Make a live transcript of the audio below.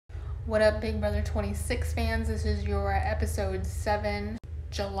What up, Big Brother 26 fans? This is your episode 7,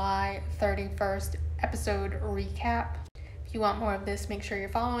 July 31st episode recap. If you want more of this, make sure you're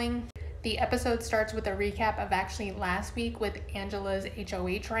following. The episode starts with a recap of actually last week with Angela's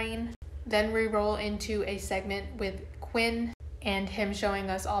HOH reign. Then we roll into a segment with Quinn and him showing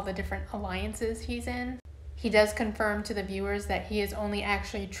us all the different alliances he's in. He does confirm to the viewers that he is only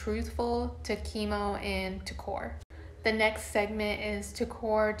actually truthful to Chemo and to Core. The next segment is to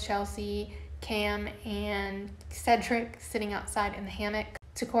Core, Chelsea, Cam, and Cedric sitting outside in the hammock.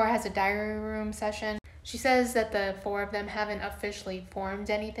 Core has a diary room session. She says that the four of them haven't officially formed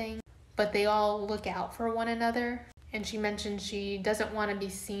anything, but they all look out for one another. And she mentioned she doesn't want to be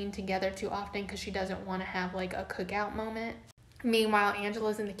seen together too often because she doesn't want to have like a cookout moment. Meanwhile,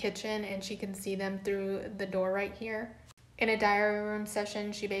 Angela's in the kitchen and she can see them through the door right here. In a diary room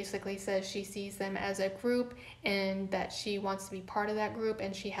session, she basically says she sees them as a group and that she wants to be part of that group,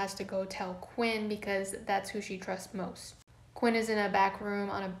 and she has to go tell Quinn because that's who she trusts most. Quinn is in a back room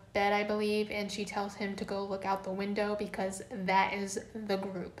on a bed, I believe, and she tells him to go look out the window because that is the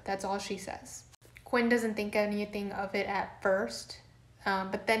group. That's all she says. Quinn doesn't think anything of it at first,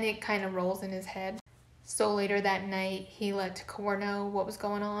 but then it kind of rolls in his head. So later that night, he let Core know what was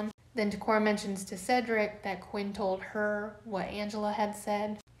going on. Then Core mentions to Cedric that Quinn told her what Angela had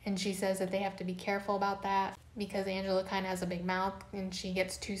said, and she says that they have to be careful about that because Angela kind of has a big mouth and she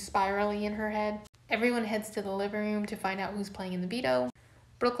gets too spirally in her head. Everyone heads to the living room to find out who's playing in the veto.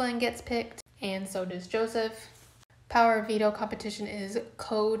 Brooklyn gets picked, and so does Joseph. Power veto competition is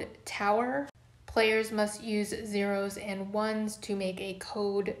Code Tower. Players must use zeros and ones to make a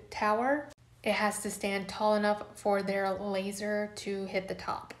code tower. It has to stand tall enough for their laser to hit the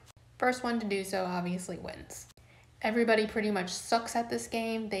top. First one to do so obviously wins. Everybody pretty much sucks at this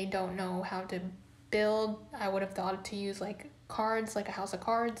game. They don't know how to build. I would have thought to use like cards, like a house of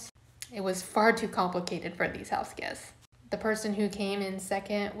cards. It was far too complicated for these house guests. The person who came in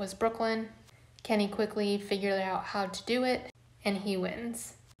second was Brooklyn. Kenny quickly figured out how to do it, and he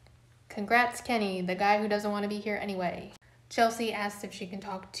wins. Congrats, Kenny, the guy who doesn't want to be here anyway. Chelsea asked if she can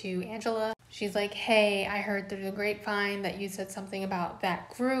talk to Angela. She's like, hey, I heard through the grapevine that you said something about that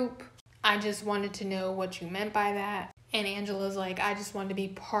group. I just wanted to know what you meant by that. And Angela's like, I just wanted to be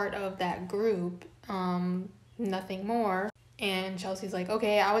part of that group, nothing more. And Chelsea's like,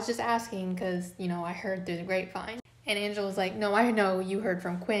 okay, I was just asking because, I heard through the grapevine. And Angela's like, no, I know you heard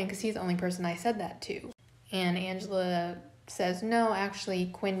from Quinn because he's the only person I said that to. And Angela says, no, actually,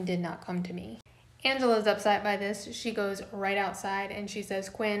 Quinn did not come to me. Angela's upset by this. She goes right outside and she says,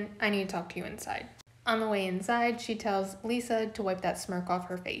 Quinn, I need to talk to you inside. On the way inside, she tells Lisa to wipe that smirk off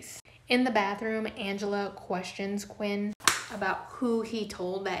her face. In the bathroom, Angela questions Quinn about who he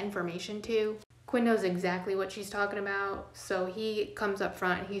told that information to. Quinn knows exactly what she's talking about, so he comes up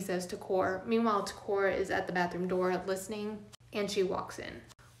front and he says to Core. Meanwhile, Core is at the bathroom door listening, and she walks in.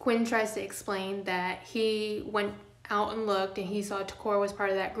 Quinn tries to explain that he went out and looked and he saw Core was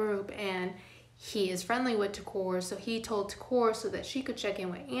part of that group and he is friendly with Core, so he told Core so that she could check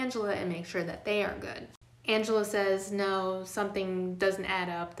in with Angela and make sure that they are good. Angela says, no, something doesn't add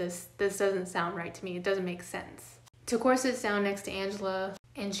up. This doesn't sound right to me. It doesn't make sense. Core sits down next to Angela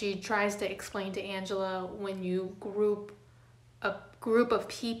and she tries to explain to Angela when you group a group of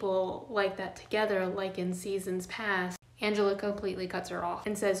people like that together, like in seasons past, Angela completely cuts her off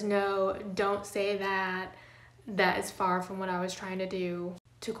and says, no, don't say that. That is far from what I was trying to do.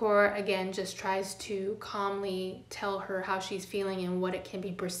 Core again just tries to calmly tell her how she's feeling and what it can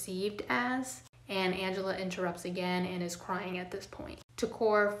be perceived as. And Angela interrupts again and is crying at this point.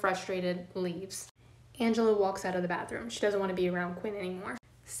 Core, frustrated, leaves. Angela walks out of the bathroom. She doesn't want to be around Quinn anymore.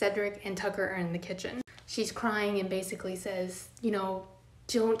 Cedric and Tucker are in the kitchen. She's crying and basically says,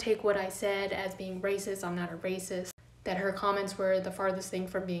 don't take what I said as being racist. I'm not a racist. That her comments were the farthest thing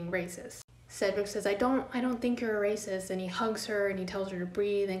from being racist. Cedric says, I don't think you're a racist, and he hugs her and he tells her to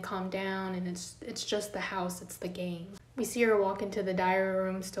breathe and calm down, and it's just the house, it's the game. We see her walk into the diary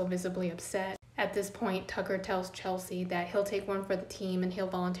room still visibly upset. At this point, Tucker tells Chelsea that he'll take one for the team and he'll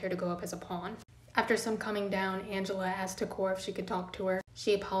volunteer to go up as a pawn. After some coming down, Angela asks Core if she could talk to her.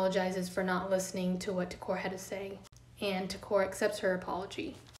 She apologizes for not listening to what Core had to say, and Core accepts her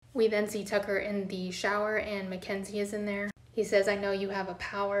apology. We then see Tucker in the shower and Mackenzie is in there. He says, I know you have a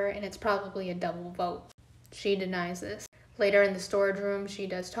power and it's probably a double vote. She denies this. Later in the storage room, she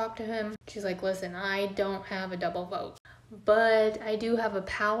does talk to him. She's like, listen, I don't have a double vote, but I do have a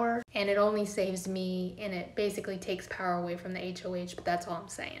power and it only saves me and it basically takes power away from the HOH, but that's all I'm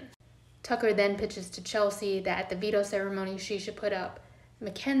saying. Tucker then pitches to Chelsea that at the veto ceremony, she should put up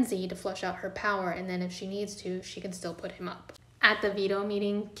Mackenzie to flush out her power, and then if she needs to, she can still put him up. At the veto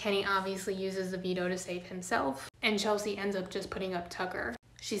meeting, Kenny obviously uses the veto to save himself, and Chelsea ends up just putting up Tucker.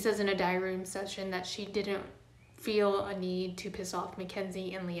 She says in a diary room session that she didn't feel a need to piss off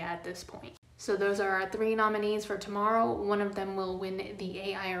Mackenzie and Leah at this point. So those are our 3 nominees for tomorrow. One of them will win the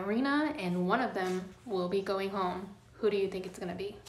AI arena, and one of them will be going home. Who do you think it's going to be?